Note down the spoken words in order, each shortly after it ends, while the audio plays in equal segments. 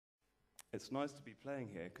it's nice to be playing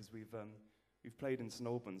here because we've played in St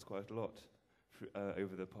Albans quite a lot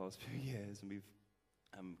over the past few years, and we've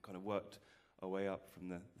kind of worked our way up from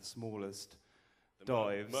the smallest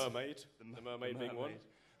dives. Mermaid, the mermaid being one.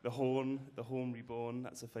 The Horn Reborn,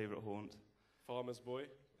 that's a favourite haunt. Farmer's Boy.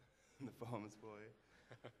 The Farmer's Boy.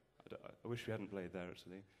 I wish we hadn't played there,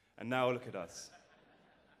 actually. And now look at us.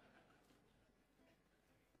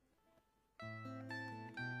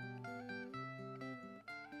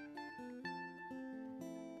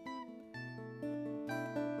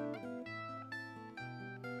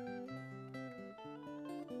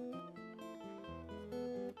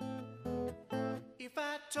 If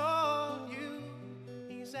I told you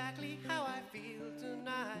exactly how I feel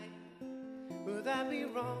tonight, would that be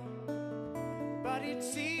wrong? But it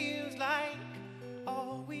seems like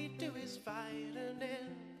all we do is fight, and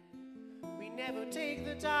then we never take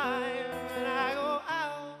the time, and I go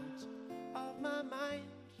out of my mind.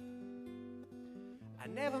 I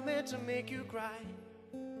never meant to make you cry.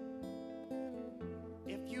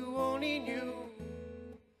 If you only knew,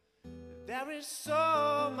 there is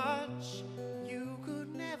so much you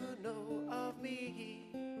could never know of me.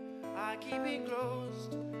 I keep it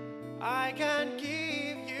closed. I can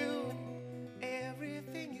give you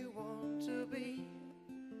everything you want to be.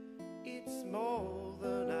 It's more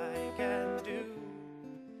than I can do.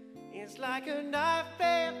 It's like a knife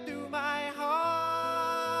blade through my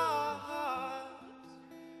heart.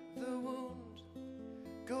 The wound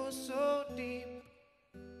goes so deep.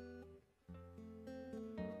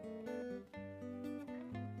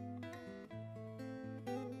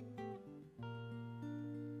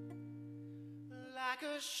 Like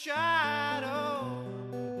a shadow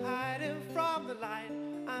hiding from the light,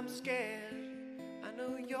 I'm scared, I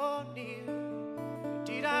know you're near.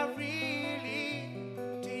 Did I really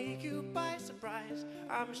take you by surprise?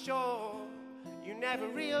 I'm sure you never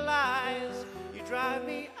realized you drive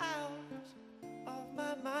me out of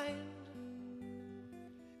my mind.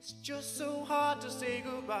 It's just so hard to say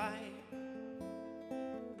goodbye.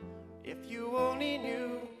 If you only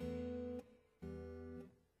knew.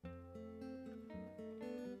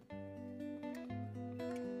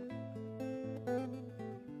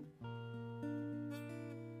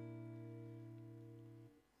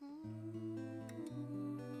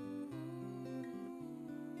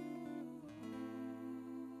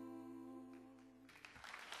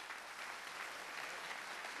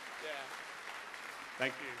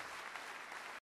 Thank you.